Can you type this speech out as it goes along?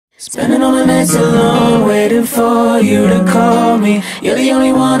Spending all my nights alone, waiting for you to call me. You're the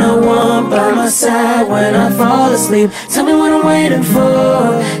only one I want by my side when I fall asleep. Tell me what I'm waiting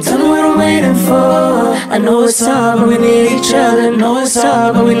for, tell me what I'm waiting for. I know it's hard but we need each other, know it's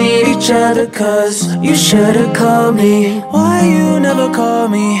hard but we need each other. Cause you should've called me. Why you never call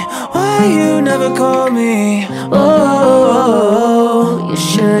me? Why you never call me? Oh, you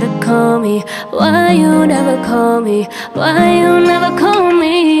should've called me. Why you never call me? Why you never call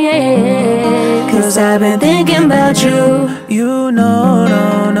me? Yeah. Cause I've been thinking about you. You know,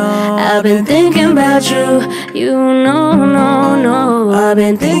 no, no. I've been thinking about you. You know, no, no. I've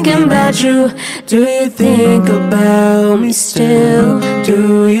been thinking about you. Do you think about me still?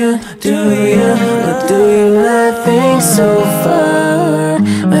 Do you? Or do you let things so far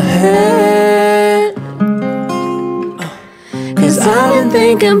ahead? Cause I've been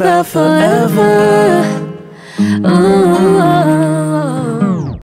thinking about forever. Ooh.